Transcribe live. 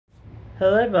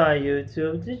Hello by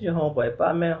YouTube, this is your homeboy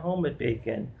Batman Home with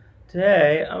Bacon.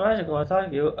 Today, I'm actually going to talk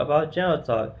to you about general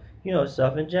talk,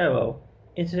 stuff in general.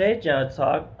 In today's general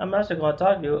talk, I'm actually going to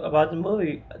talk to you about the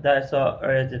movie that I saw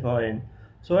earlier this morning.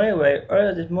 So anyway,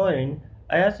 earlier this morning,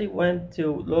 I actually went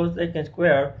to Lowe's Lincoln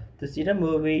Square to see the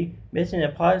movie Mission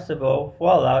Impossible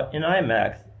Fallout in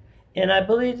IMAX. And I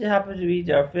believe it happened to be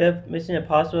their fifth Mission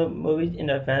Impossible movie in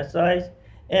the franchise,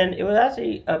 and it was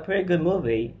actually a pretty good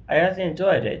movie. I actually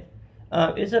enjoyed it.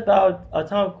 It's about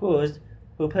Tom Cruise,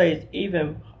 who plays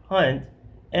Ethan Hunt,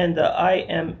 and the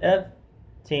IMF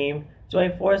team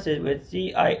join forces with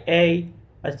CIA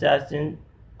assassin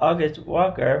August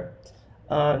Walker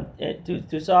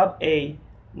to stop a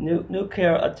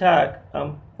nuclear attack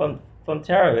from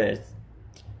terrorists.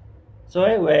 So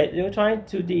anyway, they were trying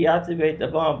to deactivate the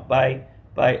bomb by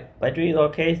three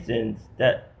locations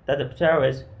that the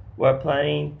terrorists were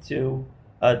planning to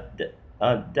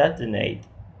detonate,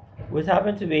 which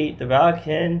happened to be the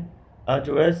Vatican,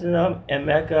 Jerusalem, and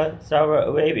Mecca, Saudi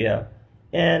Arabia.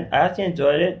 And I actually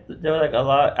enjoyed it. There was like a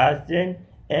lot of action,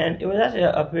 and it was actually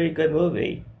a pretty good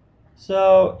movie.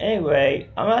 So anyway,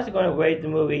 I'm actually going to rate the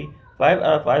movie 5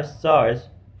 out of 5 stars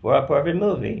for a perfect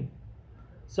movie.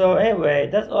 So anyway,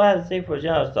 that's all I have to say for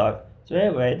general talk. So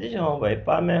anyway, this is your homeboy,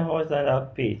 Batman Horse, sign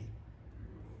out. Peace.